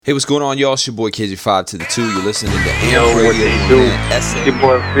Hey, what's going on, y'all? It's your boy KJ5 to the 2. You're listening to Yo, Amp what Radio. they do? It's Your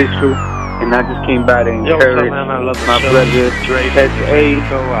boy Official, and I just came by to encourage my brother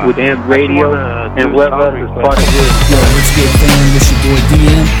SA with Amp Radio and whoever is part of this. Yo, what's good, fam? It's your boy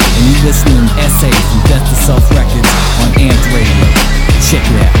DM, and you listening to SA from Death to Self Records on Amp Radio. Check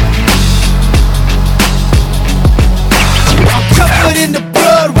it out. I'm covered in the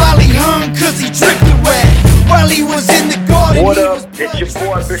blood while he hung, cause he dripped the rat. While he was in the garden. What up? It's your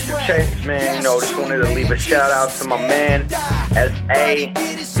boy Bishop Chase, man. You know, just wanted to leave a shout out to my man SA.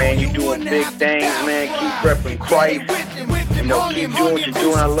 Man, you doing big things, man. Keep repping Christ. You know, keep doing what you're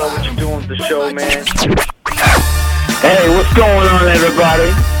doing. I love what you're doing with the show, man. Hey, what's going on, everybody?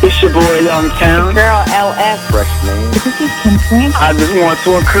 It's your boy Youngtown. Girl LF. Freshman. This is Kim Frank. I just want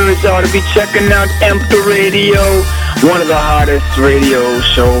to encourage y'all to be checking out Amp Radio, one of the hottest radio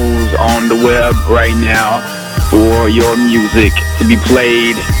shows on the web right now, for your music to be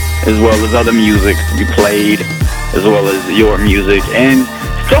played, as well as other music to be played, as well as your music, and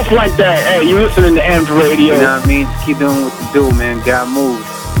stuff like that. Hey, you listening to Amp Radio. You know what I mean? Just keep doing what you do, man. God moves.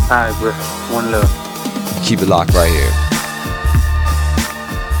 Alright, bro. One love. Keep it locked right here.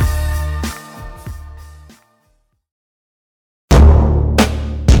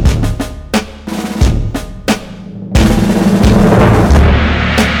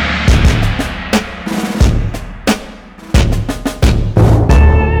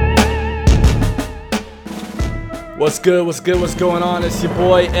 What's good, what's going on? It's your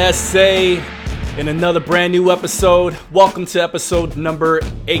boy SA in another brand new episode. Welcome to episode number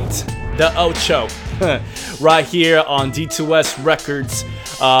 8, the Ocho, right here on D2S Records.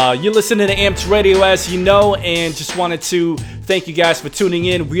 You're listening to Amped Radio, as you know, and just wanted to thank you guys for tuning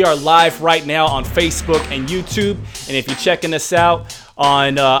in. We are live right now on Facebook and YouTube, and if you're checking us out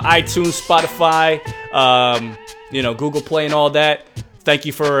on iTunes, Spotify, Google Play and all that, thank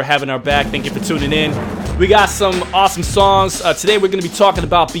you for having our back. Thank you for tuning in. We got some awesome songs. Today we're going to be talking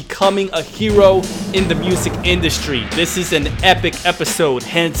about becoming a hero in the music industry. This is an epic episode,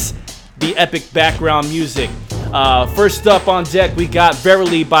 hence the epic background music. First up on deck, we got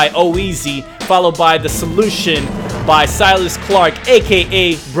Verily by O-Easy, followed by The Solution by Silas Clark,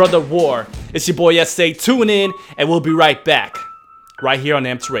 aka Brother War. It's your boy SA. Tune in, and we'll be right back, right here on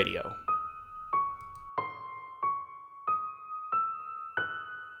Amped Radio.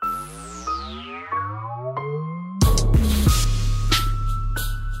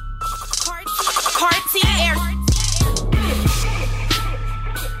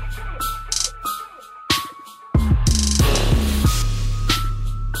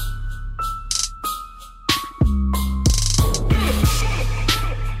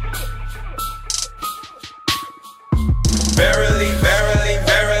 Verily, verily,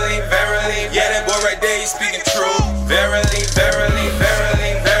 verily, verily, yeah, that boy right there, he's speaking true. Verily, verily,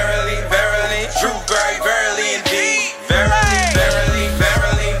 verily, verily, verily, true, very, verily indeed. Verily, verily,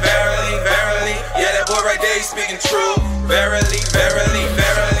 verily, verily, verily, yeah, that boy right there, he's speaking true. Verily, verily,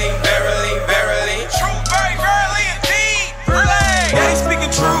 verily, verily, verily, true, very, verily indeed. Yeah, he's speaking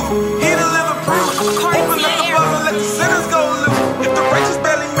true. He the living proof. Open up the book and let the sinners go loose. If the righteous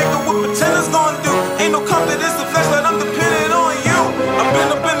barely make it, what pretenders gonna do? Ain't no confidence in flesh, let them depend on you. I've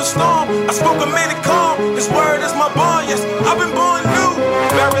been up in the storm, I spoke and made it calm. His word is my bond, yes, I've been born new.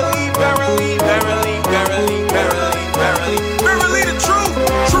 Verily, verily, verily, verily, verily, verily, verily the truth.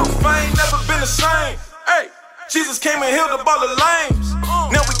 Truth, I ain't never been the same. Hey, Jesus came and healed up all the lames.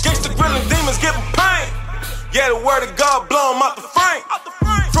 Now we gangsta grilling demons, giving pain. Yeah, the word of God blow 'em out the frame.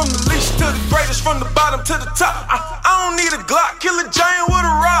 From the least to the greatest, from the bottom to the top. I don't need a Glock, kill a giant with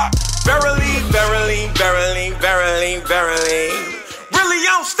a rock. Verily, verily, verily, verily, verily, really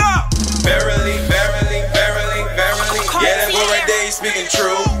don't stop. Verily, verily, verily, verily, yeah, that boy right there, he's speaking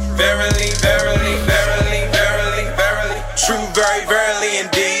true. Verily, verily, verily, verily, verily, true, very, verily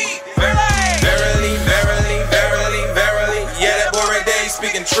indeed. Verily, verily, verily, verily, yeah, that boy right there, he's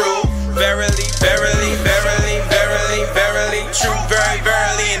speaking true. Verily, verily, verily, verily, verily, true, very,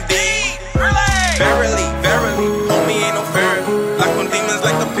 verily indeed. Verily, verily, homie ain't no fairy. Like when demons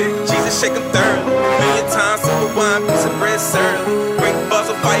like the pit, Jesus shake them thoroughly. Million times silver wine, piece of bread surly. Bring balls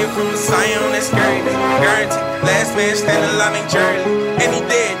of fire from the Zion, that's scary. They guarantee, last man standing alive ain't journey. And he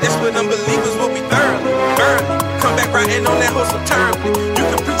dead, that's what unbelievers will be thoroughly. Burly, come back riding on that horse so terribly. You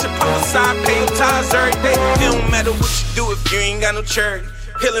can preach and prophesy, pay your tithes every day. It don't matter what you do if you ain't got no charity.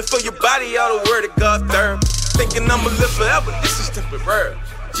 Healing for your body, all the word of God therapy. Thinking I'ma live forever, this is temporary.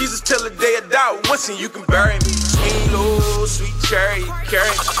 Jesus till the day I die, once and you can bury me. Swing low, sweet cherry, carry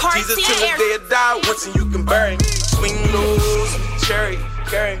me. Jesus till the day I die, once and you can bury me. Swing low, sweet cherry,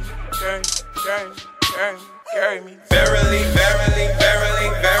 carry me, carry me, carry me, carry me, carry me. Verily, verily, verily,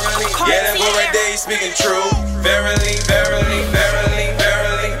 verily. boy right there, he's speaking true. Verily, verily, verily,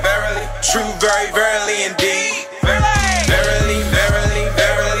 verily, verily. True, very, verily indeed. Verily, verily,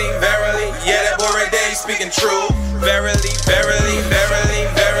 verily, verily. Yeah, that boy right there, he's speaking true. Verily, verily, verily,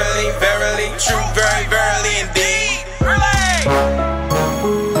 verily, verily. True, very, verily indeed.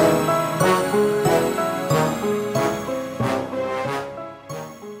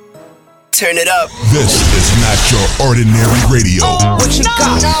 Turn it up. This is not your ordinary radio. What you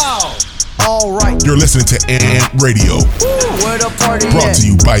got? Alright. You're listening to Ant Radio. Where the party Brought at? to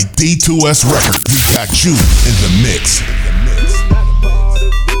you by D2S Records. We got you in the mix.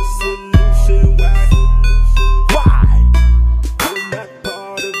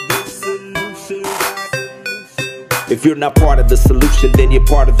 If you're not part of the solution, then you're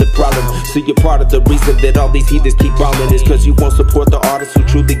part of the problem. So you're part of the reason that all these heathens keep ballin' is cause you won't support the artists who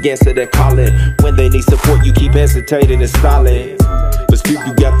truly answer their calling. When they need support, you keep hesitating and stalling. But still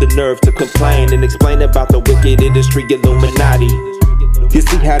you got the nerve to complain and explain about the wicked industry Illuminati. You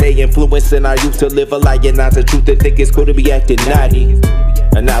see how they influencing our youth to live a lie and not the truth and think it's cool to be acting naughty.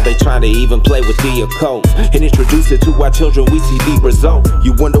 And now they trying to even play with the occult and introduce it to our children, we see the result.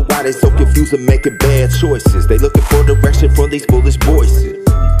 You wonder why they so confused and making bad choices. They looking for direction from these foolish voices.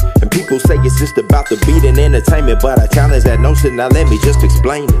 And people say it's just about the beat and entertainment, but I challenge that notion, now let me just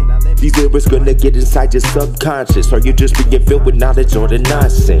explain it. These lyrics gonna get inside your subconscious, or you just being filled with knowledge or the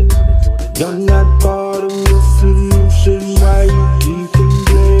nonsense. You're not part of the solution, why you keep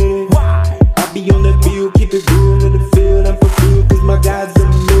complaining? Why? I be on that field, keep it real in the field, I'm fulfilled cause my God's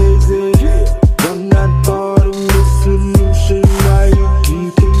amazing. You're not part of the solution, why you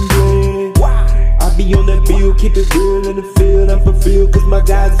keep complaining? Why? I be on that field, keep it real in the field, I'm fulfilled cause my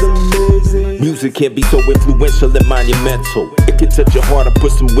God's amazing. Music can be so influential and monumental. It can touch your heart and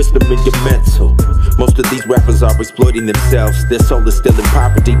put some wisdom in your mental. Most of these rappers are exploiting themselves. Their soul is still in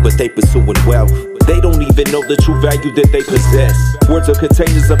poverty, but they pursuing wealth. They don't even know the true value that they possess. Words are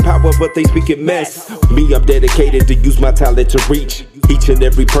containers of power, but they speak in mess. Me, I'm dedicated to use my talent to reach each and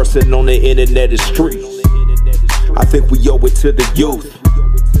every person on the internet and streets. I think we owe it to the youth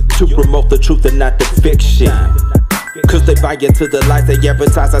to promote the truth and not the fiction. Cause they buy into the lies they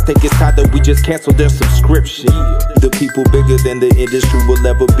advertise. I think it's time that we just cancel their subscription. The people bigger than the industry will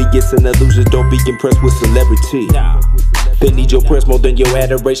ever be. It's an illusion, don't be impressed with celebrity. They need your prayers more than your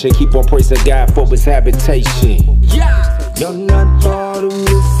adoration. Keep on praising God for his habitation. You're not part of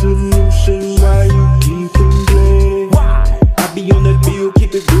the solution, why you keep complaining? Why? I be on that field,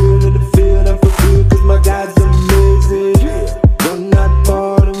 keep it real in the field, I'm fulfilled cause my God's amazing. You're not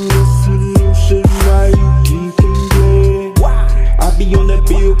part of the solution, why you keep complaining? Why? I be on that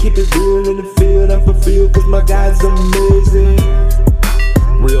field, keep it real in the field, I'm fulfilled cause my God's amazing.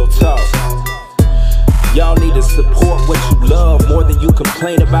 Real talk. Y'all need to support what you love more than you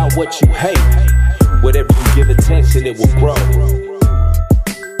complain about what you hate. Whatever you give attention, it will grow.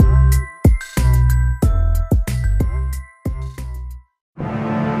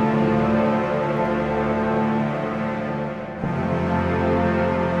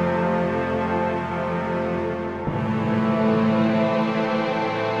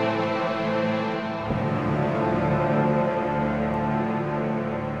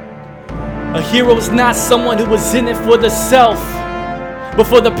 A hero is not someone who was in it for the self, but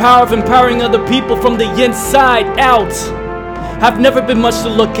for the power of empowering other people from the inside out. I've never been much to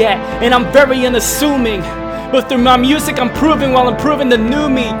look at, and I'm very unassuming, but through my music I'm proving while improving the new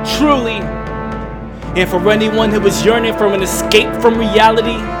me, truly. And for anyone who is yearning for an escape from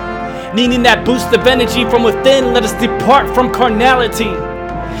reality, needing that boost of energy from within, let us depart from carnality.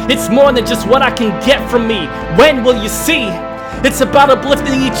 It's more than just what I can get from me. When will you see? It's about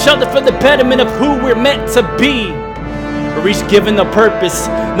uplifting each other for the betterment of who we're meant to be. We're each given a purpose.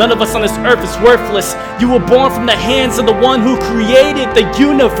 None of us on this earth is worthless. You were born from the hands of the one who created the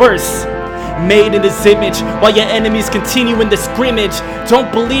universe. Made in his image, while your enemies continue in the scrimmage.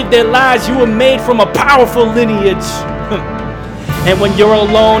 Don't believe their lies, you were made from a powerful lineage. And when you're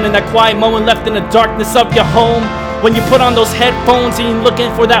alone in that quiet moment left in the darkness of your home, when you put on those headphones and you're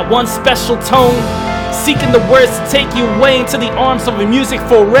looking for that one special tone, seeking the words to take you away into the arms of a music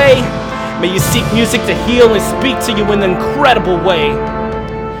foray, may you seek music to heal and speak to you in an incredible way.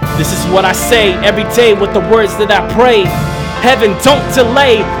 This is what I say every day with the words that I pray. Heaven, don't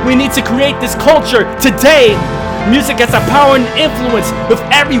delay. We need to create this culture today. Music has a power and influence with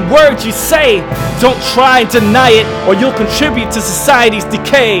every word you say. Don't try and deny it, or you'll contribute to society's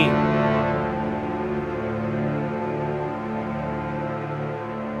decay.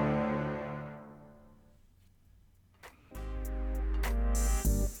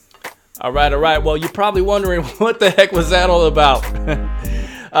 All right. Well, you're probably wondering what the heck was that all about?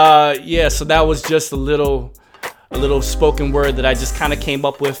 Yeah, so that was just a little spoken word that I just kind of came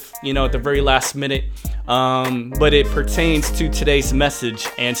up with, at the very last minute. But it pertains to today's message.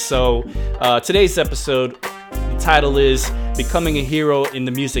 And so today's episode, the title is Becoming a Hero in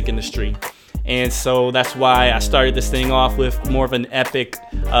the Music Industry. And so that's why I started this thing off with more of an epic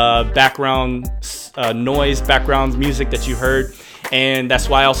background music that you heard. And that's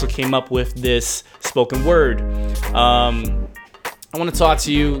why I also came up with this spoken word. I want to talk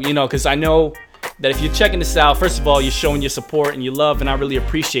to you, because I know that if you're checking this out, first of all, you're showing your support and your love, and I really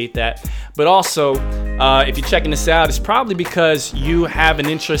appreciate that. But also, if you're checking this out, it's probably because you have an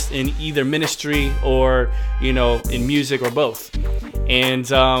interest in either ministry or, in music or both. And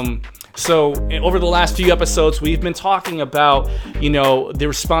so over the last few episodes, we've been talking about, the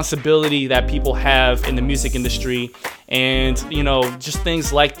responsibility that people have in the music industry and, just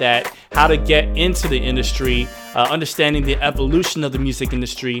things like that, how to get into the industry, understanding the evolution of the music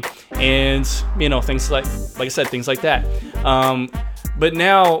industry and, things like I said, things like that. But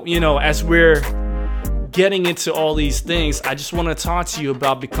now, as we're getting into all these things, I just want to talk to you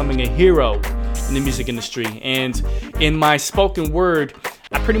about becoming a hero in the music industry. And in my spoken word,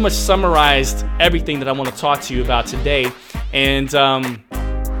 I pretty much summarized everything that I want to talk to you about today. And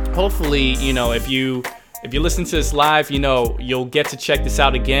hopefully, if you listen to this live, you'll get to check this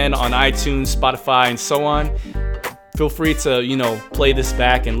out again on iTunes, Spotify, and so on. Feel free to, play this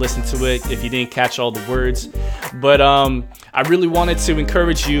back and listen to it if you didn't catch all the words. But I really wanted to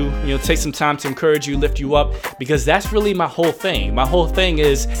encourage you, take some time to encourage you, lift you up, because that's really my whole thing. My whole thing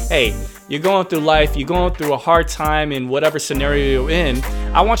is, hey, you're going through life, you're going through a hard time in whatever scenario you're in.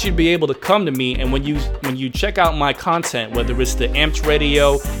 I want you to be able to come to me, and when you check out my content, whether it's the Amped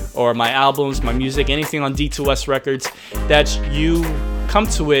Radio or my albums, my music, anything on D2S Records, that you come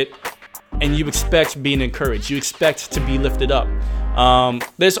to it and you expect being encouraged. You expect to be lifted up.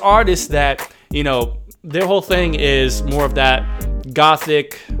 There's artists that, their whole thing is more of that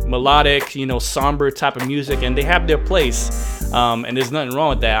gothic, melodic, somber type of music, and they have their place. And there's nothing wrong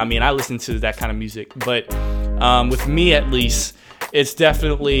with that. I mean, I listen to that kind of music, but with me at least, it's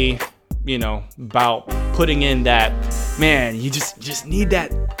definitely, about putting in that, man, you just need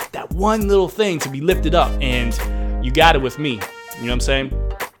that one little thing to be lifted up, and you got it with me. You know what I'm saying?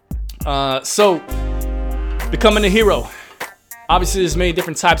 So, becoming a hero. Obviously, there's many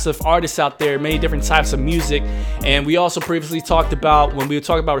different types of artists out there, many different types of music, and we also previously talked about, when we were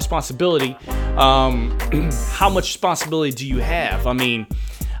talking about responsibility, how much responsibility do you have? I mean,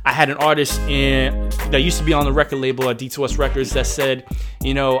 I had an artist that used to be on the record label at D2S Records that said,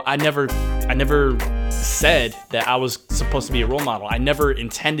 I never said that I was supposed to be a role model. I never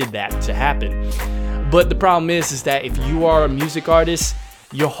intended that to happen. But the problem is that if you are a music artist,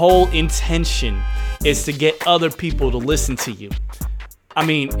 your whole intention is to get other people to listen to you. I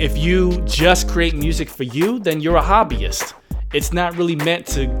mean, if you just create music for you, then you're a hobbyist. It's not really meant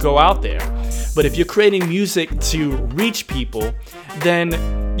to go out there. But if you're creating music to reach people, then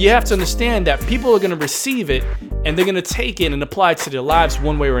you have to understand that people are going to receive it and they're going to take it and apply it to their lives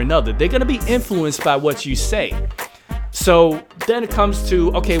one way or another. They're going to be influenced by what you say. So then it comes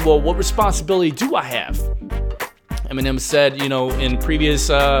to, okay, well, what responsibility do I have? Eminem said, in previous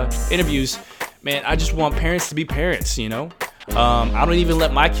interviews, man, I just want parents to be parents, I don't even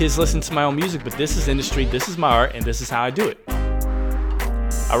let my kids listen to my own music, but this is industry, this is my art, and this is how I do it.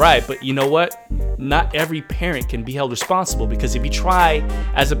 All right, but you know what? Not every parent can be held responsible, because if you try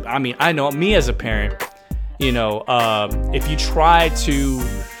I know me as a parent, if you try to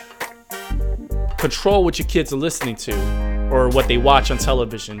control what your kids are listening to or what they watch on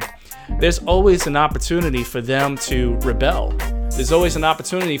television, there's always an opportunity for them to rebel. There's always an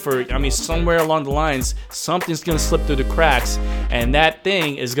opportunity for, somewhere along the lines, something's going to slip through the cracks, and that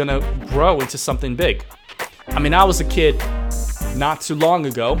thing is going to grow into something big. I was a kid not too long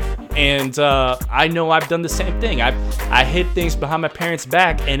ago, and I know I've done the same thing. I hid things behind my parents'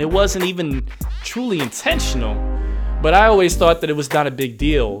 back, and it wasn't even truly intentional, but I always thought that it was not a big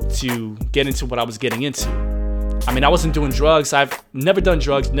deal to get into what I was getting into. I wasn't doing drugs. I've never done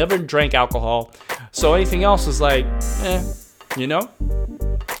drugs, never drank alcohol. So anything else was like,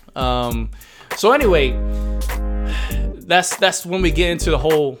 So anyway, that's when we get into the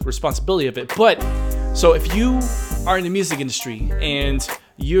whole responsibility of it. But so if you are in the music industry and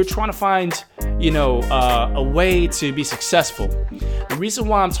you're trying to find, a way to be successful, the reason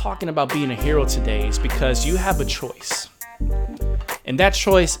why I'm talking about being a hero today is because you have a choice. And that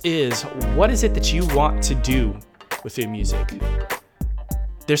choice is, what is it that you want to do with your music?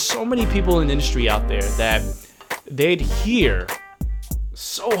 There's so many people in the industry out there that they adhere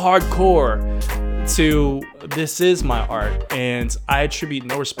so hardcore to this is my art, and I attribute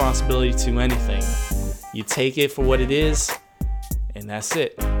no responsibility to anything. You take it for what it is, and that's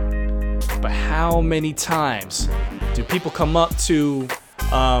it. But how many times do people come up to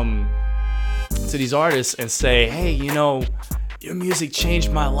these artists and say, hey, you know, your music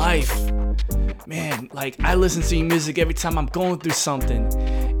changed my life. Man, like, I listen to your music every time I'm going through something,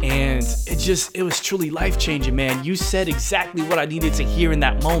 and it was truly life-changing, man. You said exactly what I needed to hear in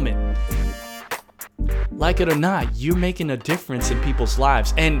that moment. Like it or not, you're making a difference in people's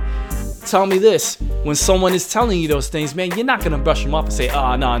lives. And tell me this, when someone is telling you those things, man, you're not gonna brush them off and say,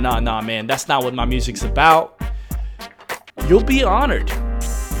 oh, nah, man, that's not what my music's about. You'll be honored.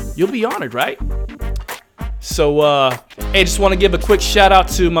 You'll be honored, right? So, hey, just want to give a quick shout out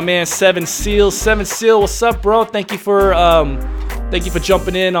to my man Seven Seal. Seven Seal, what's up, bro? Thank you for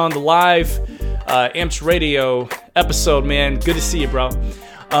jumping in on the live Amped Radio episode, man. Good to see you, bro.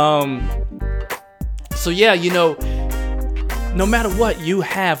 So yeah, you know, no matter what, you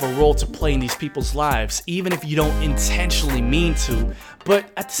have a role to play in these people's lives, even if you don't intentionally mean to. But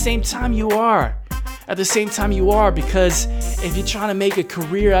at the same time, you are. At the same time, you are, because if you're trying to make a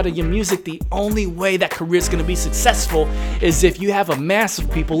career out of your music, the only way that career is going to be successful is if you have a mass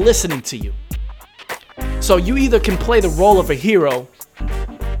of people listening to you. So you either can play the role of a hero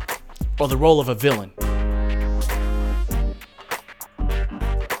or the role of a villain.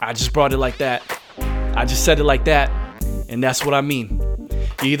 I just brought it like that. I just said it like that, and that's what I mean.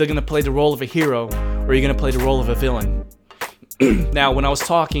 You're either going to play the role of a hero or you're going to play the role of a villain. Now, when I was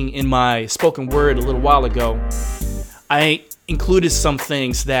talking in my spoken word a little while ago, I included some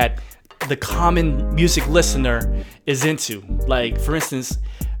things that the common music listener is into. Like, for instance,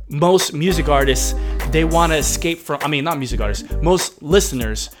 most music artists, they want to escape from, most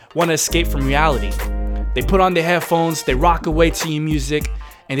listeners want to escape from reality. They put on their headphones, they rock away to your music,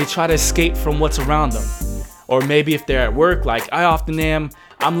 and they try to escape from what's around them. Or maybe if they're at work, like I often am,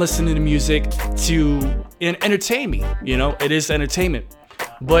 I'm listening to music to entertain me. You know, it is entertainment.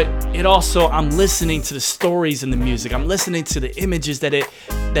 But it also, I'm listening to the stories in the music. I'm listening to the images that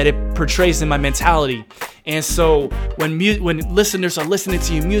it portrays in my mentality. And so when listeners are listening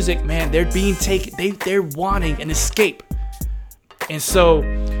to your music, man, they're being taken, they're wanting an escape. And so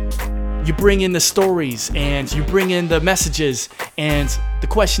you bring in the stories and you bring in the messages, and the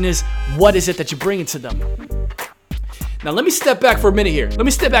question is, what is it that you're bringing to them? Now, let me step back for a minute here. Let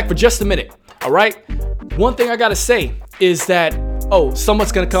me step back for just a minute, all right? One thing I gotta say is that,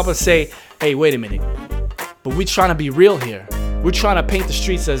 someone's gonna come up and say, hey, wait a minute, but we're trying to be real here. We're trying to paint the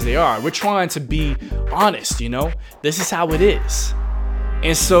streets as they are. We're trying to be honest, you know? This is how it is.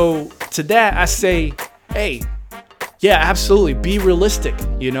 And so to that, I say, hey, yeah, absolutely, be realistic,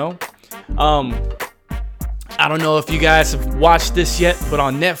 you know? I don't know if you guys have watched this yet, but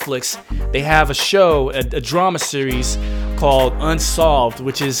on Netflix, they have a show, a drama series called Unsolved,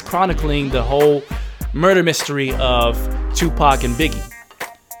 which is chronicling the whole murder mystery of Tupac and Biggie.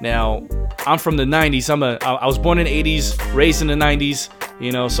 Now, I'm from the 90s. I was born in the 80s, raised in the 90s,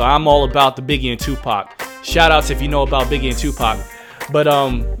 you know, so I'm all about the Biggie and Tupac. Shout outs if you know about Biggie and Tupac. But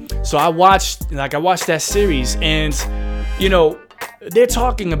so I watched that series, and you know, they're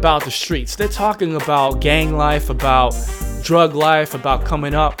talking about the streets. They're talking about gang life, about drug life, about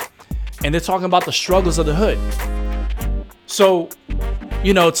coming up. And they're talking about the struggles of the hood. So,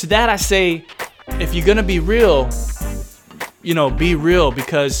 you know, to that I say, if you're going to be real, you know, be real,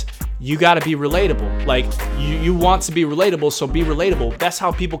 because you got to be relatable. Like, you want to be relatable, so be relatable. That's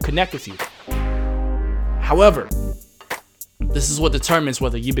how people connect with you. However, this is what determines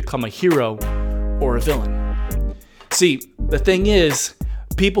whether you become a hero or a villain. See, the thing is,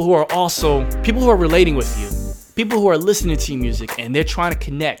 people who are relating with you, people who are listening to your music, and they're trying to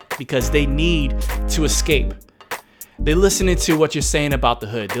connect because they need to escape. They're listening to what you're saying about the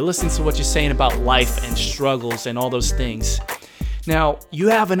hood. They're listening to what you're saying about life and struggles and all those things. Now, you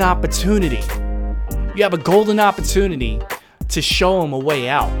have an opportunity. You have a golden opportunity to show them a way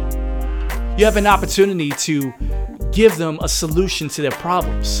out. You have an opportunity to give them a solution to their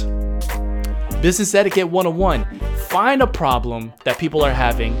problems. Business Etiquette 101. Find a problem that people are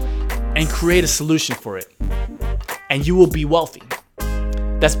having and create a solution for it. And you will be wealthy.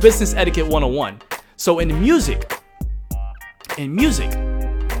 That's Business Etiquette 101. So in music,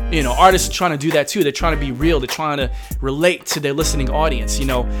 you know, artists are trying to do that too. They're trying to be real. They're trying to relate to their listening audience. You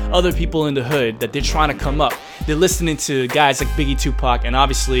know, other people in the hood that they're trying to come up. They're listening to guys like Biggie, Tupac, and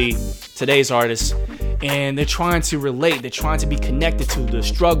obviously today's artists. And they're trying to relate. They're trying to be connected to the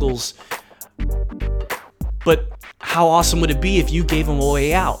struggles. But how awesome would it be if you gave them a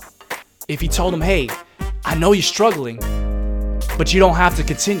way out? If you told them, hey, I know you're struggling, but you don't have to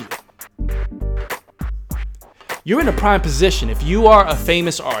continue. you're in a prime position. If you are a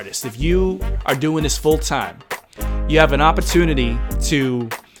famous artist, if you are doing this full time, you have an opportunity to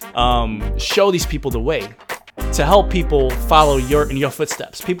show these people the way, to help people follow in your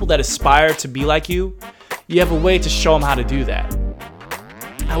footsteps. People that aspire to be like you have a way to show them how to do that.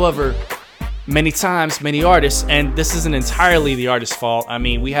 However, many times, many artists, and this isn't entirely the artist's fault. I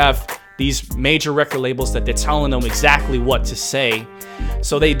mean, we have these major record labels that they're telling them exactly what to say,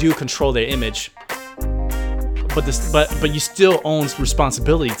 so they do control their image. But you still own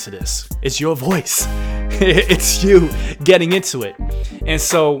responsibility to this. It's your voice. It's you getting into it. And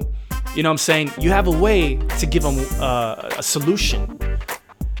so, you know what I'm saying? You have a way to give them a solution.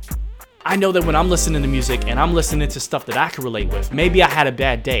 I know that when I'm listening to music and I'm listening to stuff that I can relate with, maybe I had a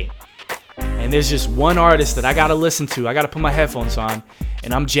bad day, and there's just one artist that I gotta listen to. I gotta put my headphones on,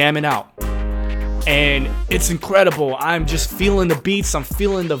 and I'm jamming out. And it's incredible. I'm just feeling the beats. I'm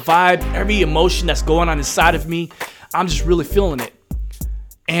feeling the vibe. Every emotion that's going on inside of me, I'm just really feeling it.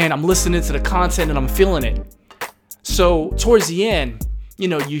 And I'm listening to the content and I'm feeling it. So towards the end, you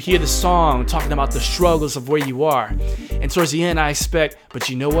know, you hear the song talking about the struggles of where you are. And towards the end, I expect, but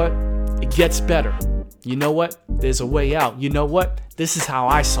you know what? It gets better. You know what? There's a way out. You know what? This is how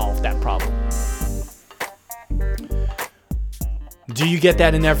I solved that problem. Do you get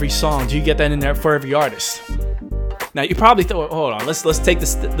that in every song? Do you get that in there for every artist? Now you probably thought, hold on, let's take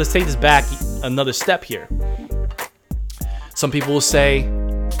this back another step here. Some people will say,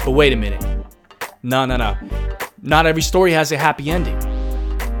 but wait a minute. No. Not every story has a happy ending.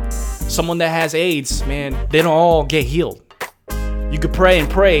 Someone that has AIDS, man, they don't all get healed. You could pray and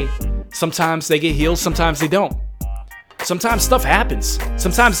pray. Sometimes they get healed, sometimes they don't. Sometimes stuff happens.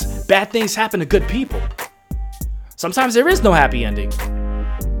 Sometimes bad things happen to good people. Sometimes there is no happy ending.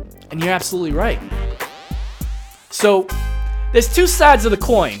 And you're absolutely right. So, there's two sides of the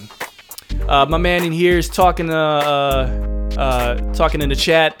coin. My man in here is talking in the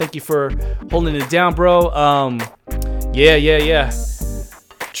chat. Thank you for holding it down, bro. Yeah.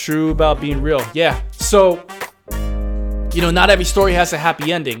 True about being real. Yeah. So, you know, not every story has a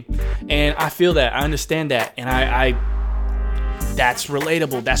happy ending. And I feel that. I understand that. And I that's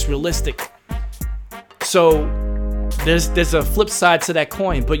relatable. That's realistic. So, there's a flip side to that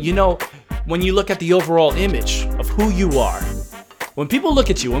coin. But you know, when you look at the overall image of who you are, when people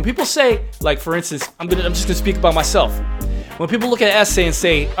look at you, when people say, like for instance, I'm just gonna speak about myself. When people look at Essay and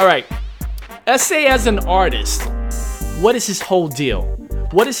say, all right, Essay as an artist, what is his whole deal?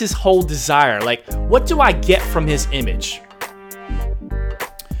 What is his whole desire? Like, what do I get from his image?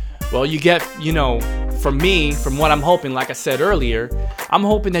 Well, you get, you know, from me, from what I'm hoping, like I said earlier, I'm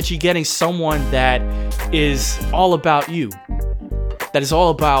hoping that you're getting someone that is all about you. That is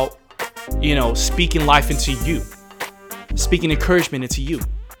all about, you know, speaking life into you. Speaking encouragement into you.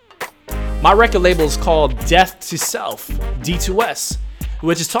 My record label is called Death to Self, D2S,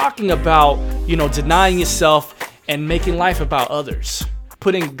 which is talking about, you know, denying yourself and making life about others.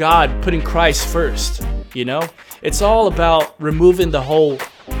 Putting God, putting Christ first, you know? It's all about removing the whole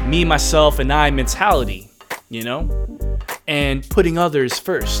me, myself, and I mentality, you know? And putting others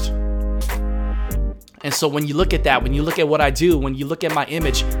first. And so when you look at that, when you look at what I do, when you look at my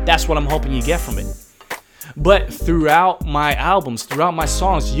image, that's what I'm hoping you get from it. But throughout my albums, throughout my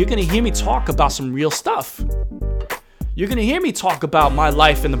songs, you're going to hear me talk about some real stuff. You're going to hear me talk about my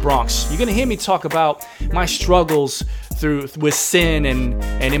life in the Bronx. You're going to hear me talk about my struggles with sin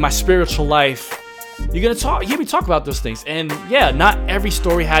and in my spiritual life. You're going to hear me talk about those things. And yeah, not every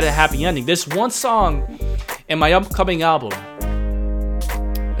story had a happy ending. There's one song in my upcoming album.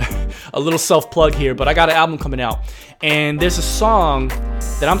 A little self-plug here, but I got an album coming out. And there's a song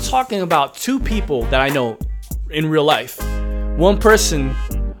that I'm talking about two people that I know in real life. One person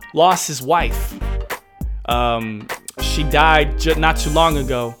lost his wife. She died not too long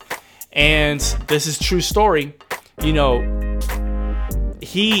ago. And this is true story. You know,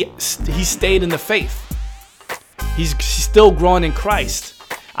 he stayed in the faith. He's still growing in Christ.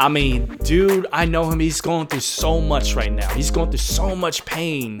 I mean, dude, I know him. He's going through so much right now. He's going through so much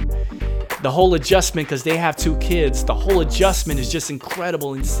pain. The whole adjustment, because they have 2 kids, the whole adjustment is just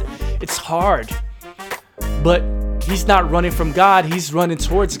incredible. It's hard. But he's not running from God. He's running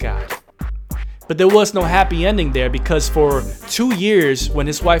towards God. But there was no happy ending there, because for 2 years when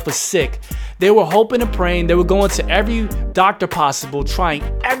his wife was sick, they were hoping and praying. They were going to every doctor possible, trying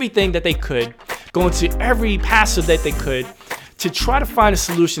everything that they could, going to every pastor that they could to try to find a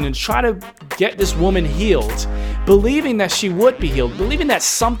solution and try to get this woman healed, believing that she would be healed, believing that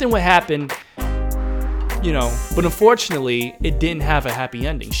something would happen, you know. But unfortunately, it didn't have a happy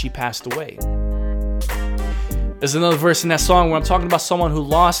ending. She passed away. There's another verse in that song where I'm talking about someone who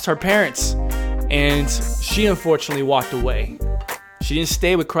lost her parents. And she unfortunately walked away. She didn't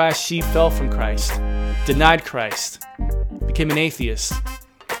stay with Christ. She fell from Christ, denied Christ, became an atheist.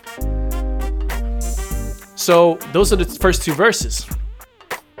 So those are the first two verses.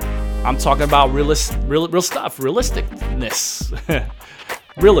 I'm talking about real stuff, realisticness,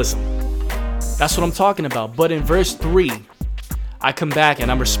 realism. That's what I'm talking about. But in verse 3, I come back and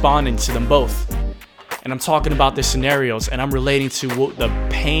I'm responding to them both. And I'm talking about the scenarios and I'm relating to the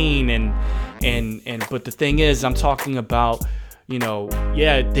pain and but the thing is, I'm talking about,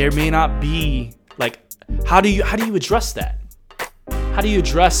 there may not be like, how do you address that? How do you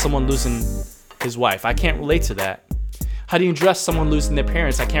address someone losing his wife? I can't relate to that. How do you address someone losing their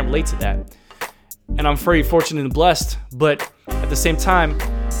parents? I can't relate to that. And I'm very fortunate and blessed, but at the same time,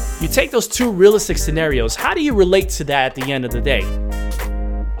 you take those two realistic scenarios. How do you relate to that at the end of the day?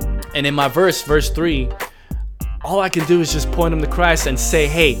 And in my verse 3, all I can do is just point them to Christ and say,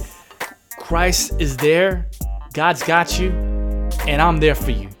 hey, Christ is there. God's got you. And I'm there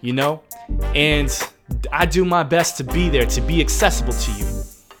for you, And I do my best to be there, to be accessible to you.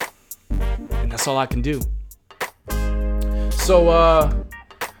 And that's all I can do. So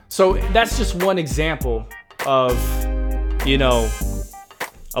that's just one example of,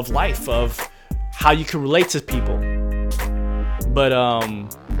 of life, of how you can relate to people. But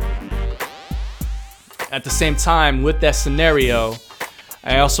at the same time, with that scenario,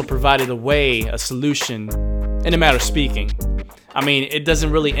 I also provided a solution, in a matter of speaking. I mean, it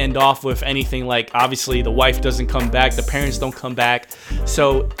doesn't really end off with anything like, obviously, the wife doesn't come back, the parents don't come back.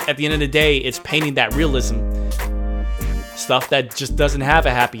 So at the end of the day, it's painting that realism. Stuff that just doesn't have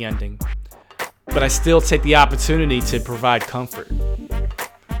a happy ending. But I still take the opportunity to provide comfort.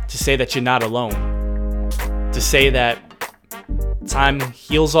 To say that you're not alone. To say that time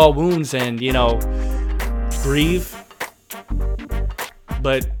heals all wounds and, grieve.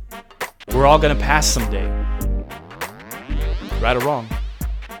 But we're all going to pass someday. Right or wrong.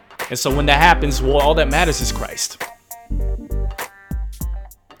 And so when that happens, well, all that matters is Christ.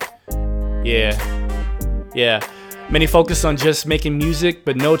 Yeah. Many focus on just making music,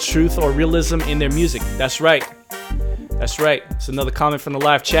 but no truth or realism in their music. That's right. It's another comment from the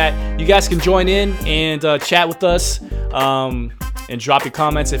live chat. You guys can join in and chat with us and drop your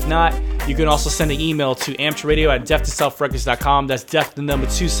comments. If not, you can also send an email to amptoradio@deaf2selfrecords.com. That's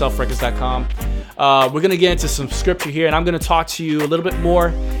deaf2selfrecords.com. We're going to get into some scripture here, and I'm going to talk to you a little bit more,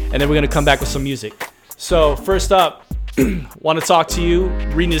 and then we're going to come back with some music. So first up, want to talk to you,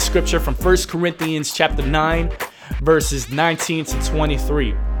 reading the scripture from 1 Corinthians chapter 9, verses 19 to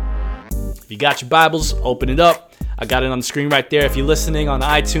 23. If you got your Bibles, open it up. I got it on the screen right there. If you're listening on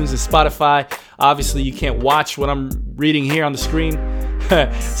iTunes and Spotify, obviously you can't watch what I'm reading here on the screen.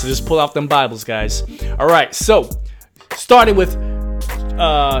 So just pull out them Bibles, guys. All right, so starting with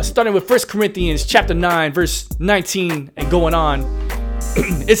 1 Corinthians chapter 9, verse 19 and going on,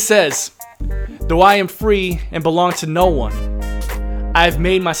 it says, though I am free and belong to no one, I have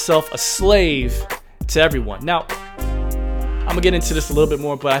made myself a slave to everyone. Now, I'm gonna get into this a little bit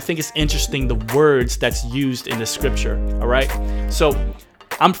more, but I think it's interesting the words that's used in the scripture. All right, so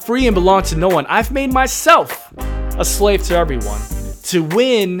I'm free and belong to no one. I've made myself a slave to everyone to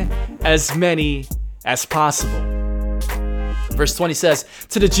win as many as possible. Verse 20 says,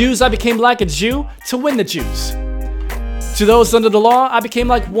 to the Jews I became like a Jew to win the Jews. To those under the law I became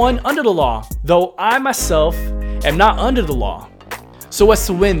like one under the law, though I myself am not under the law, so as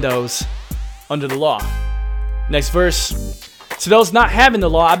to win those under the law. Next verse. To those not having the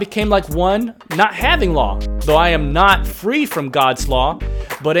law, I became like one not having law, though I am not free from God's law,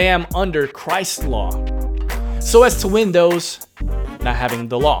 but I am under Christ's law, so as to win those not having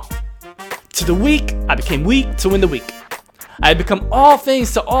the law. To the weak, I became weak to win the weak. I have become all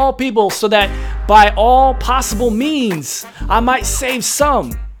things to all people, so that by all possible means I might save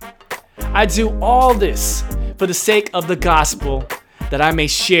some. I do all this for the sake of the gospel, that I may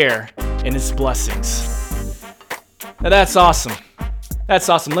share in its blessings. Now that's awesome. That's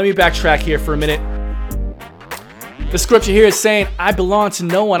awesome. Let me backtrack here for a minute. The scripture here is saying, I belong to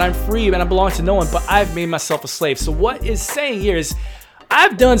no one. I'm free and I belong to no one, but I've made myself a slave. So what it's saying here is,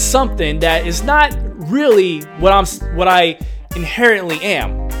 I've done something that is not really what I inherently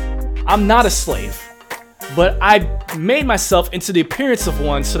am. I'm not a slave, but I made myself into the appearance of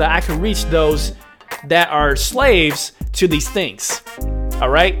one so that I can reach those that are slaves to these things. All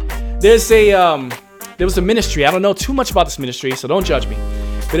right. There was a ministry. I don't know too much about this ministry, so don't judge me.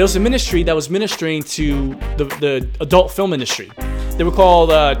 But there was a ministry that was ministering to the adult film industry. They were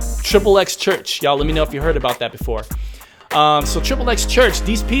called XXX Church. Y'all, let me know if you heard about that before. So XXX Church,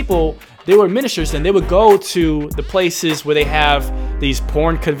 these people, they were ministers, and they would go to the places where they have these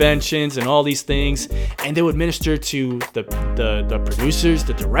porn conventions and all these things, and they would minister to the producers,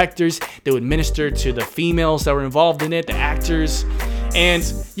 the directors. They would minister to the females that were involved in it, the actors. And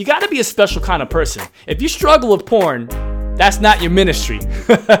you got to be a special kind of person. If you struggle with porn, that's not your ministry.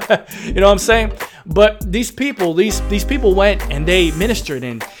 You know what I'm saying? But these people went and they ministered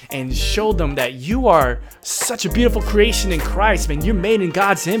and showed them that you are such a beautiful creation in Christ, man. You're made in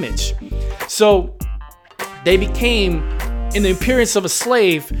God's image. So they became in the appearance of a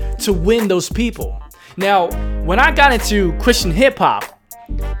slave to win those people. Now, when I got into Christian hip hop,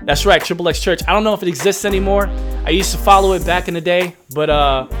 that's right, Triple X Church. I don't know if it exists anymore. I used to follow it back in the day, but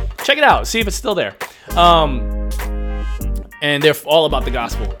check it out. See if it's still there. And they're all about the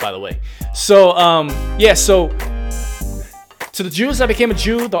gospel, by the way. So, so to the Jews, I became a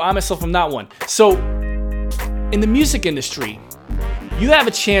Jew, though I myself am not one. So, in the music industry, you have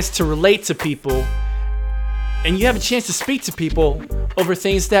a chance to relate to people, and you have a chance to speak to people over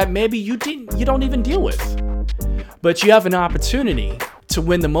things that maybe you don't even deal with. But you have an opportunity to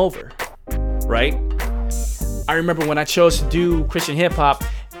win them over, right? I remember when I chose to do Christian hip hop,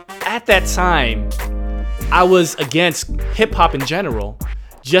 at that time, I was against hip hop in general,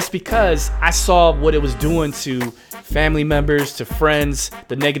 just because I saw what it was doing to family members, to friends,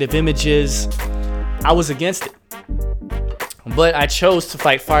 the negative images. I was against it. But I chose to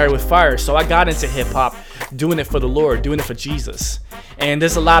fight fire with fire. So I got into hip hop, doing it for the Lord, doing it for Jesus. And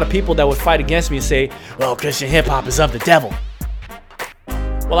there's a lot of people that would fight against me and say, well, Christian hip hop is of the devil.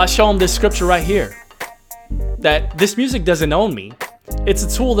 Well, I show them this scripture right here, that this music doesn't own me. It's a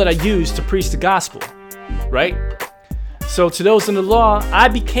tool that I use to preach the gospel, right? So to those under the law, I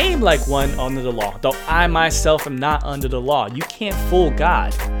became like one under the law, though I myself am not under the law. You can't fool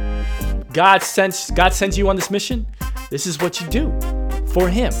God. God sends you on this mission. This is what you do for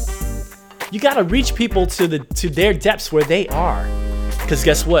him. You got to reach people to their depths where they are. Because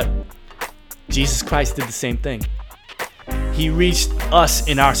guess what? Jesus Christ did the same thing. He reached us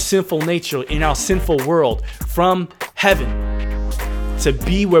in our sinful nature, in our sinful world, from heaven to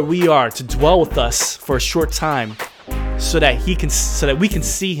be where we are, to dwell with us for a short time, so that we can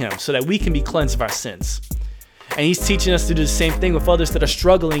see him, so that we can be cleansed of our sins. And he's teaching us to do the same thing with others that are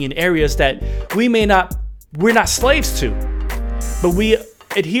struggling in areas that we're not slaves to, but we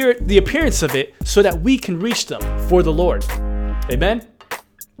adhere the appearance of it so that we can reach them for the Lord. Amen.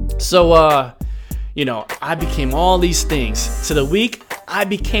 So, I became all these things. To the weak, I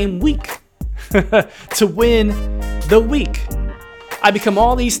became weak to win the weak. I became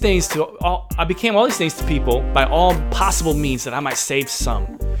all these things to people by all possible means that I might save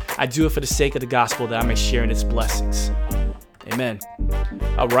some. I do it for the sake of the gospel, that I may share in its blessings. Amen.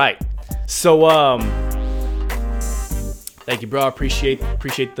 All right. So, thank you, bro. I appreciate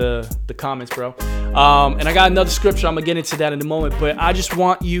the comments, bro. And I got another scripture. I'm gonna get into that in a moment, but I just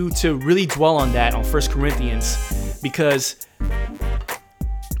want you to really dwell on that on 1 Corinthians, because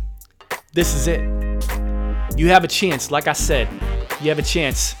this is it. You have a chance, like I said, you have a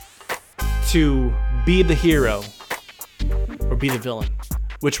chance to be the hero or be the villain.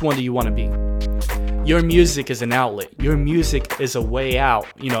 Which one do you want to be? Your music is an outlet. Your music is a way out,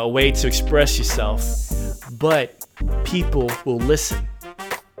 a way to express yourself. But people will listen.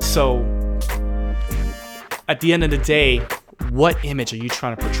 So at the end of the day, what image are you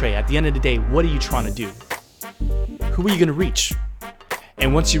trying to portray? At the end of the day, what are you trying to do? Who are you going to reach?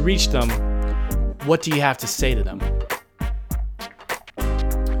 And once you reach them, what do you have to say to them?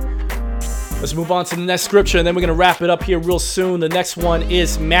 Let's move on to the next scripture, and then we're going to wrap it up here real soon. The next one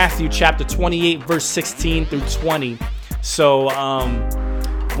is Matthew chapter 28, verse 16 through 20. So,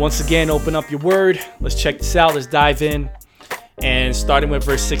 once again, open up your word. Let's check this out. Let's dive in. And starting with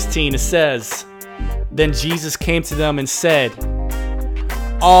verse 16, it says, "Then Jesus came to them and said,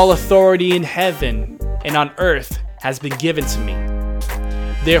 'All authority in heaven and on earth has been given to me.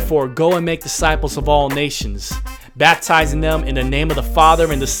 Therefore, go and make disciples of all nations, baptizing them in the name of the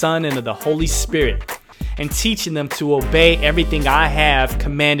Father and the Son and of the Holy Spirit, and teaching them to obey everything I have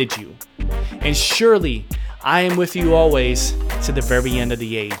commanded you. And surely I am with you always to the very end of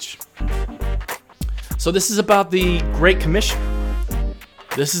the age.'" So this is about the Great Commission.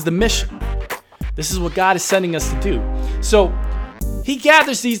 This is the mission. This is what God is sending us to do. So he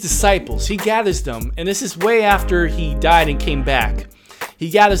gathers these disciples. He gathers them, and this is way after he died and came back. He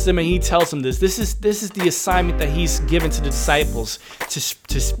gathers them and he tells them this. This is the assignment that he's given to the disciples,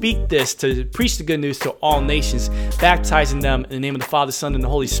 to speak this, to preach the good news to all nations, baptizing them in the name of the Father, Son, and the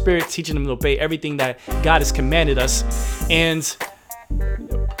Holy Spirit, teaching them to obey everything that God has commanded us. And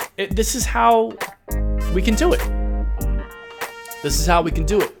this is how we can do it. This is how we can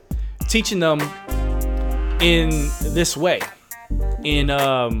do it. teaching them in this way,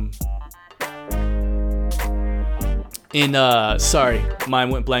 sorry, mine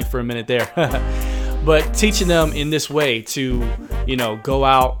went blank for a minute there, but teaching them in this way to, go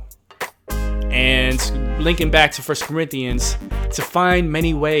out and linking back to 1 Corinthians, to find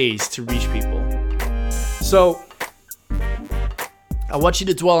many ways to reach people. So I want you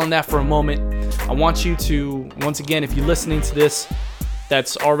to dwell on that for a moment. I want you to, once again, if you're listening to this,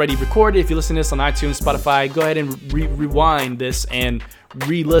 that's already recorded. If you listen to this on iTunes, Spotify, go ahead and rewind this and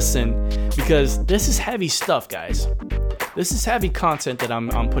re-listen, because this is heavy stuff, guys. This is heavy content that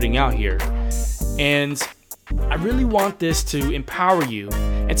I'm putting out here. And I really want this to empower you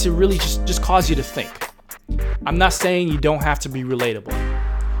and to really just cause you to think. I'm not saying you don't have to be relatable.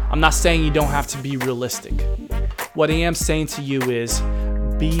 I'm not saying you don't have to be realistic. What I am saying to you is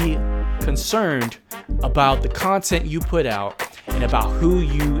be concerned about the content you put out and about who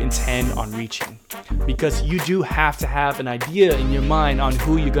you intend on reaching, because you do have to have an idea in your mind on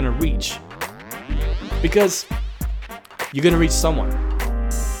who you're going to reach, because you're going to reach someone.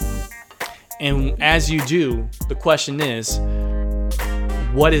 And as you do, the question is,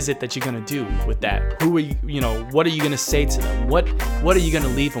 what is it that you're going to do with that? Who are you, what are you going to say to them? What are you going to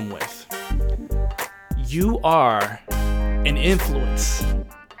leave them with? You are an influence.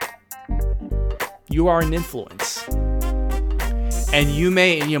 You are an influence. And you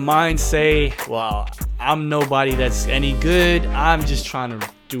may in your mind say, well, I'm nobody that's any good. I'm just trying to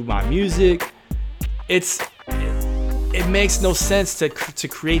do my music. It makes no sense to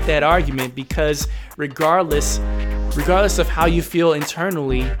create that argument, because regardless of how you feel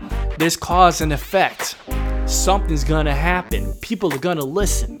internally, there's cause and effect. Something's gonna happen. People are gonna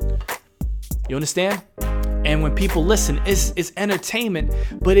listen. You understand? And when people listen, it's entertainment,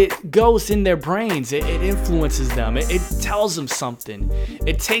 but it goes in their brains. It influences them. It tells them something.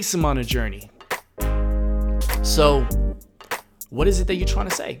 It takes them on a journey. So, what is it that you're trying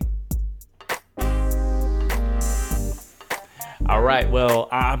to say? All right, well,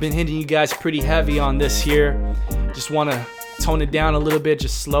 I've been hitting you guys pretty heavy on this here. Just want to tone it down a little bit,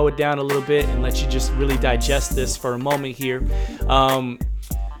 just slow it down a little bit, and let you just really digest this for a moment here.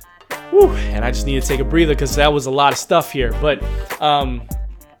 And I just need to take a breather because that was a lot of stuff here. But I'm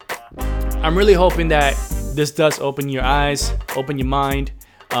really hoping that this does open your eyes, open your mind.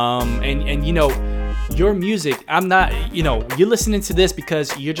 And your music, I'm not, you're listening to this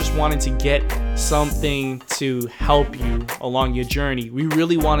because you're just wanting to get something to help you along your journey. We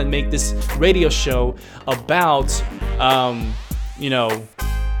really want to make this radio show about,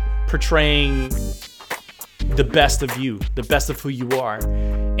 portraying the best of you, the best of who you are.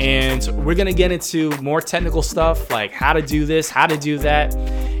 And we're going to get into more technical stuff, like how to do this, how to do that.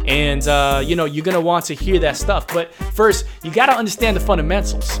 And, you're going to want to hear that stuff. But first, you got to understand the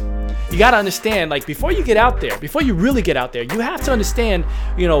fundamentals. You got to understand, like, before you get out there, before you really get out there, you have to understand,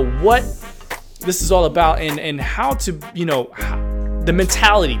 what this is all about and how to, the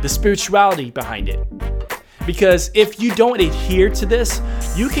mentality, the spirituality behind it. Because if you don't adhere to this,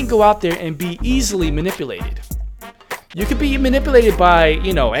 you can go out there and be easily manipulated. You could be manipulated by,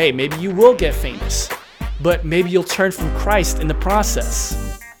 hey, maybe you will get famous, but maybe you'll turn from Christ in the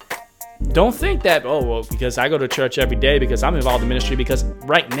process. Don't think that, because I go to church every day, because I'm involved in ministry, because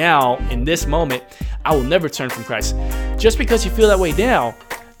right now, in this moment, I will never turn from Christ. Just because you feel that way now,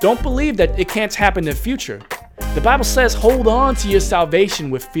 don't believe that it can't happen in the future. The Bible says, hold on to your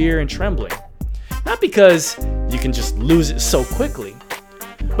salvation with fear and trembling. Not because you can just lose it so quickly,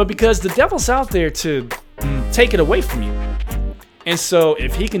 but because the devil's out there to take it away from you. And so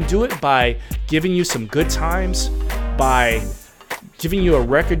if he can do it by giving you some good times, by giving you a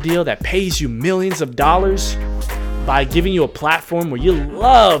record deal that pays you millions of dollars, by giving you a platform where you're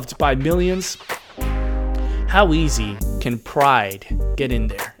loved by millions, how easy can pride get in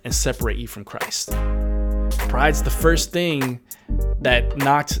there and separate you from Christ? Pride's the first thing that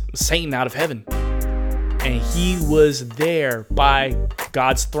knocked Satan out of heaven. And he was there by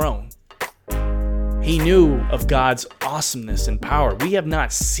God's throne. He knew of God's awesomeness and power. We have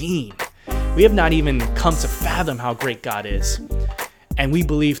not seen. We have not even come to fathom how great God is. And we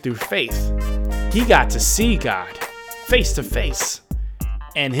believe through faith. He got to see God face to face.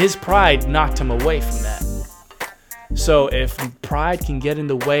 And his pride knocked him away from that. So if pride can get in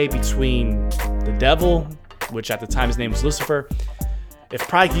the way between the devil, which at the time his name was Lucifer, if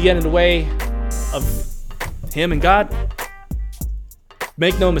pride can get in the way of him and God,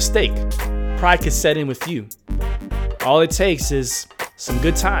 make no mistake, pride could set in with you. All it takes is some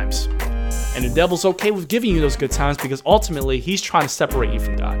good times. And the devil's okay with giving you those good times because ultimately he's trying to separate you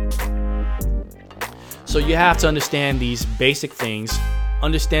from God. So you have to understand these basic things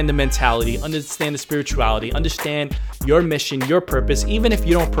understand the mentality, understand the spirituality, understand your mission, your purpose. Even if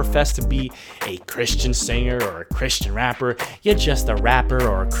you don't profess to be a Christian singer or a Christian rapper, you're just a rapper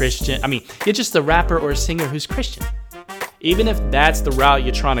or a Christian. You're just a rapper or a singer who's Christian. Even if that's the route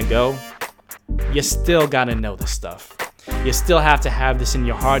you're trying to go, you still gotta know this stuff. You still have to have this in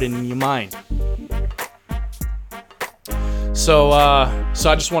your heart and in your mind. So I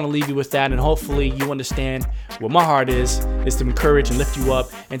just want to leave you with that, and hopefully you understand what my heart is to encourage and lift you up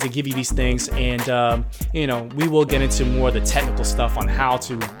and to give you these things. And, we will get into more of the technical stuff on how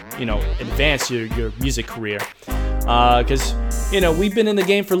to, advance your music career. Because, we've been in the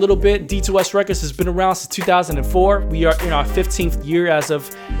game for a little bit. D2S Records has been around since 2004. We are in our 15th year as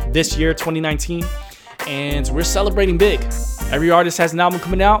of this year, 2019. And we're celebrating big. Every artist has an album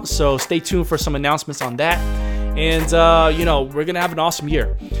coming out, so stay tuned for some announcements on that. And, we're going to have an awesome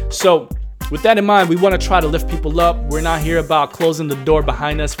year. So with that in mind, we want to try to lift people up. We're not here about closing the door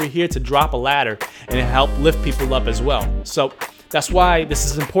behind us. We're here to drop a ladder and help lift people up as well. So that's why this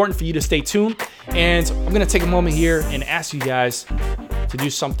is important for you to stay tuned. And I'm going to take a moment here and ask you guys to do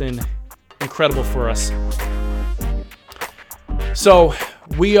something incredible for us. So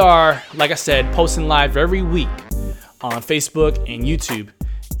we are, like I said, posting live every week on Facebook and YouTube.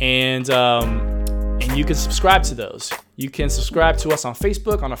 And you can subscribe to those. You can subscribe to us on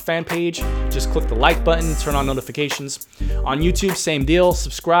Facebook on our fan page. Just click the like button, turn on notifications. On YouTube, same deal.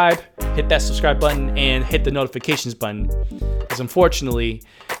 Subscribe, hit that subscribe button, and hit the notifications button. Because unfortunately,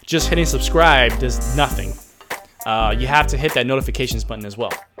 just hitting subscribe does nothing. You have to hit that notifications button as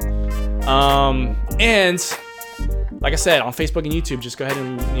well. And like I said, on Facebook and YouTube, just go ahead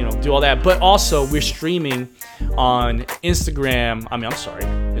and do all that. But also, we're streaming on Instagram.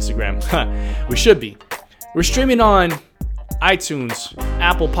 Instagram. We should be. We're streaming on iTunes,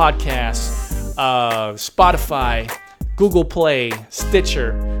 Apple Podcasts, Spotify, Google Play,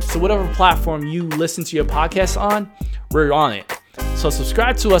 Stitcher. So whatever platform you listen to your podcast on, we're on it. So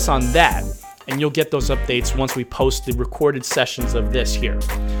subscribe to us on that, and you'll get those updates once we post the recorded sessions of this here.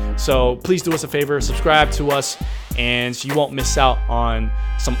 So please do us a favor, subscribe to us, and you won't miss out on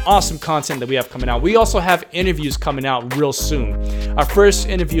some awesome content that we have coming out. We also have interviews coming out real soon. Our first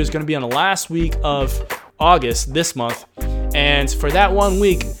interview is going to be on the last week of August this month. And for that 1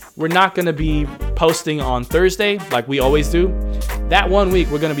 week, we're not going to be posting on Thursday like we always do. That 1 week,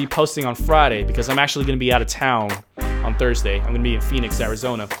 we're going to be posting on Friday because I'm actually going to be out of town on Thursday. I'm going to be in Phoenix,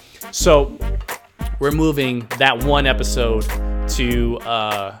 Arizona. So we're moving that one episode to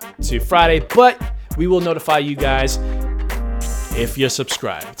Friday, but we will notify you guys if you're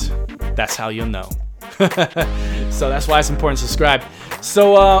subscribed. That's how you'll know. So that's why it's important to subscribe.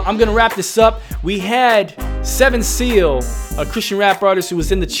 So I'm gonna wrap this up. We had Seven Seal, a Christian rap artist who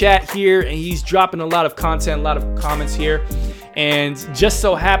was in the chat here, and he's dropping a lot of content, a lot of comments here. And just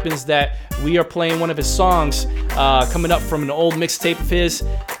so happens that we are playing one of his songs coming up from an old mixtape of his.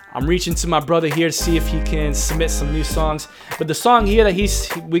 I'm reaching to my brother here to see if he can submit some new songs. But the song here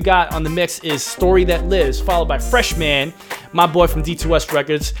that we got on the mix is Story That Lives, followed by Freshman, my boy from D2S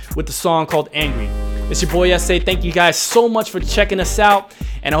Records, with the song called Angry. It's your boy SA. Thank you guys so much for checking us out,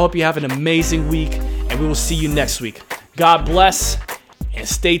 and I hope you have an amazing week, and we will see you next week. God bless, and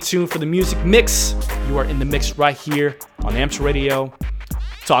stay tuned for the music mix. You are in the mix right here on Amateur Radio.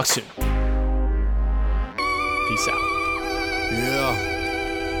 Talk soon. Peace out. Yeah.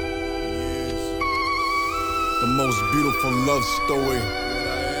 The most beautiful love story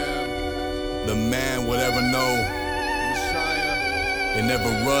the man would ever know. It never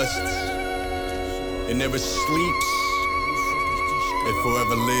rusts, it never sleeps, it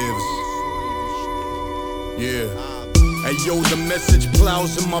forever lives. Yeah. Hey yo, the message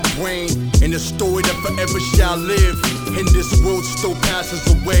plows in my brain, and the story that forever shall live. And this world still passes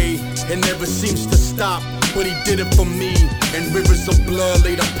away, it never seems to stop. But he did it for me, and rivers of blood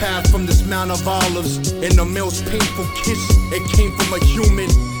laid a path from this Mount of Olives. In the mill's painful kiss, it came from a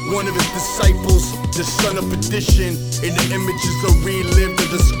human, one of his disciples, the son of perdition. And the images are relived,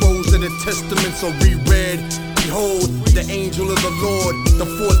 and the scrolls of the testaments are reread. Behold, the angel of the Lord,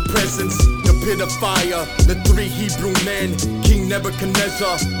 the fourth presence, the pit of fire, the three Hebrew men, King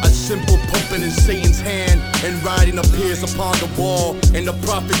Nebuchadnezzar, a simple puppet in Satan's hand, and writing appears upon the wall, and the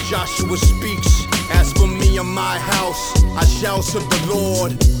prophet Joshua speaks. As for me and my house, I shall serve the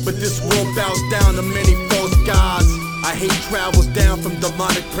Lord. But this world bows down to many false gods. I hate travels down from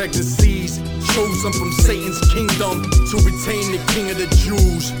demonic pregnancies, chosen from Satan's kingdom to retain the king of the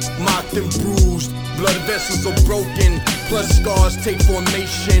Jews. Mocked and bruised, blood vessels are broken, plus scars take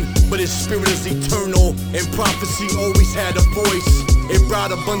formation. But his spirit is eternal, and prophecy always had a voice. It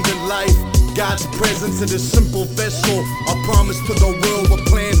brought abundant life, God's presence in this simple vessel. A promise to the world with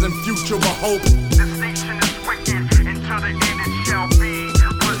plans and future of hope. This nation is wicked, until the end it shall be.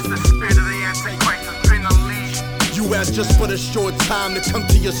 Plus the spirit of the Antichrist has been unleashed. You have just but a short time to come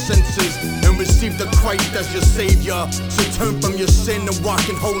to your senses and receive the Christ as your Savior. So turn from your sin and walk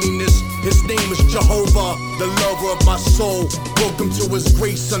in holiness. His name is Jehovah, the lover of my soul. Welcome to His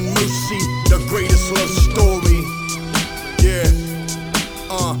grace and mercy, the greatest love story. Yeah,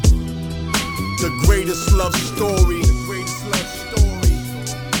 the greatest love story. The greatest love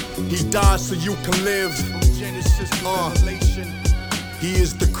story. He died so you can live. From Genesis to Revelation. He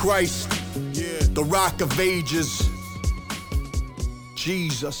is the Christ, the Rock of Ages.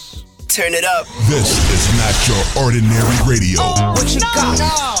 Jesus. Turn it up. This is not your ordinary radio. What you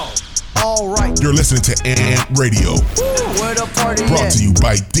got? Alright. You're listening to AMP Radio. Where the party Brought at? to you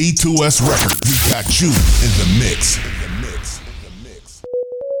by D2S Records. We got you in the mix.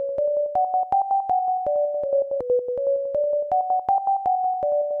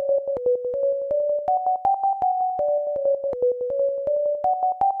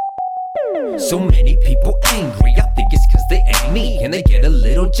 So many people angry, I think it's cause they ain't me. And they get a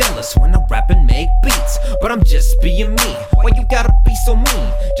little jealous when I rap and make beats. But I'm just being me, why you gotta be so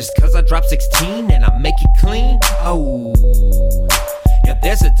mean? Just cause I drop 16 and I make it clean? Oh, yeah,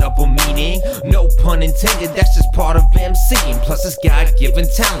 there's a double meaning, no pun intended, that's just part of MCing. Plus it's God-given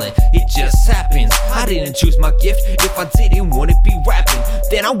talent, it just happens. I didn't choose my gift, if I didn't wouldn't be rapping.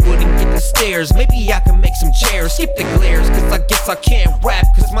 Then I wouldn't get the stares, maybe I can make some chairs. Skip the glares, cause I guess I can't rap,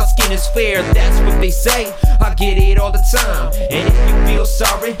 cause my skin is fair, that's what they say. I get it all the time, and if you feel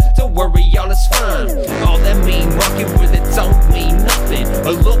sorry, don't worry, y'all, it's fine. All that mean mucking with it don't mean nothing.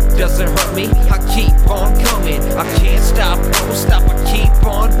 A look doesn't hurt me, I keep on coming. I can't stop, won't stop, I keep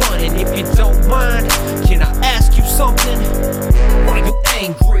on running. If you don't mind, can I ask you something? Why you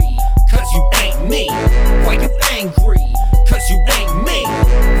angry? Cause you ain't me. Why you angry? Cause you ain't me.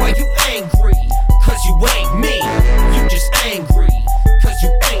 Why you angry? Cause you ain't me. You just angry cause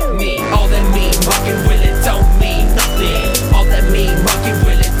you ain't me. All that mean mucking really don't mean nothing. All that mean mucking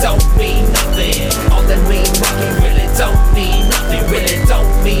really don't mean nothing. All that mean mucking really don't mean nothing. Really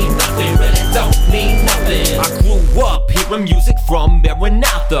don't mean nothing. Really don't mean nothing. I grew up hearing music from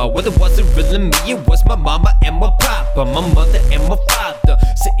Maranatha. Well, it wasn't really me, it was my mama and my papa, my mother and my father,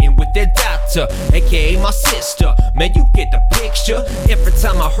 sitting with their doctor, aka my sister. Man, you get the picture. Every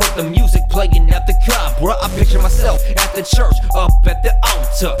time I heard the music playing at the club, bro, I picture myself at the church, up at the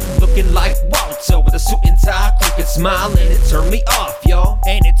altar, looking like Walter with a suit and tie, crooked smile, and it turned me off, y'all.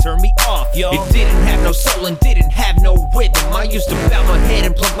 And it turned me off, y'all. It didn't have no soul and didn't have no rhythm. I used to bow my head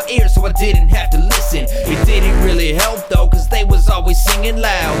and plug my ears so I didn't have to listen. It didn't really help though, cause they was always singing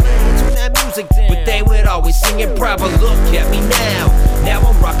loud. Turn that music down. But they would always sing it proud. But look at me now. Now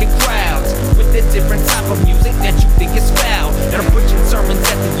I'm rocking crowds with a different type of music that you think is foul. And I'm preaching sermons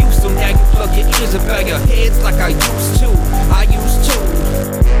at the youth, so now you plug your ears and bow your heads like I used to. I used to.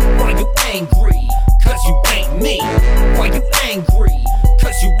 Why you angry? Cause you ain't me. Why you angry?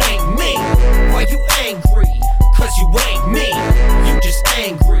 Cause you ain't me. Why you angry? Cause you ain't me. You just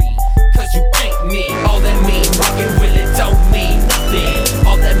angry cause you ain't me. All that mean mucking really don't mean nothing.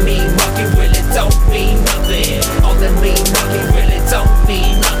 All that mean mucking really don't mean nothing. All that mean mucking really don't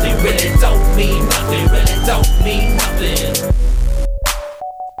mean nothing. Really don't mean nothing. Really don't mean nothing.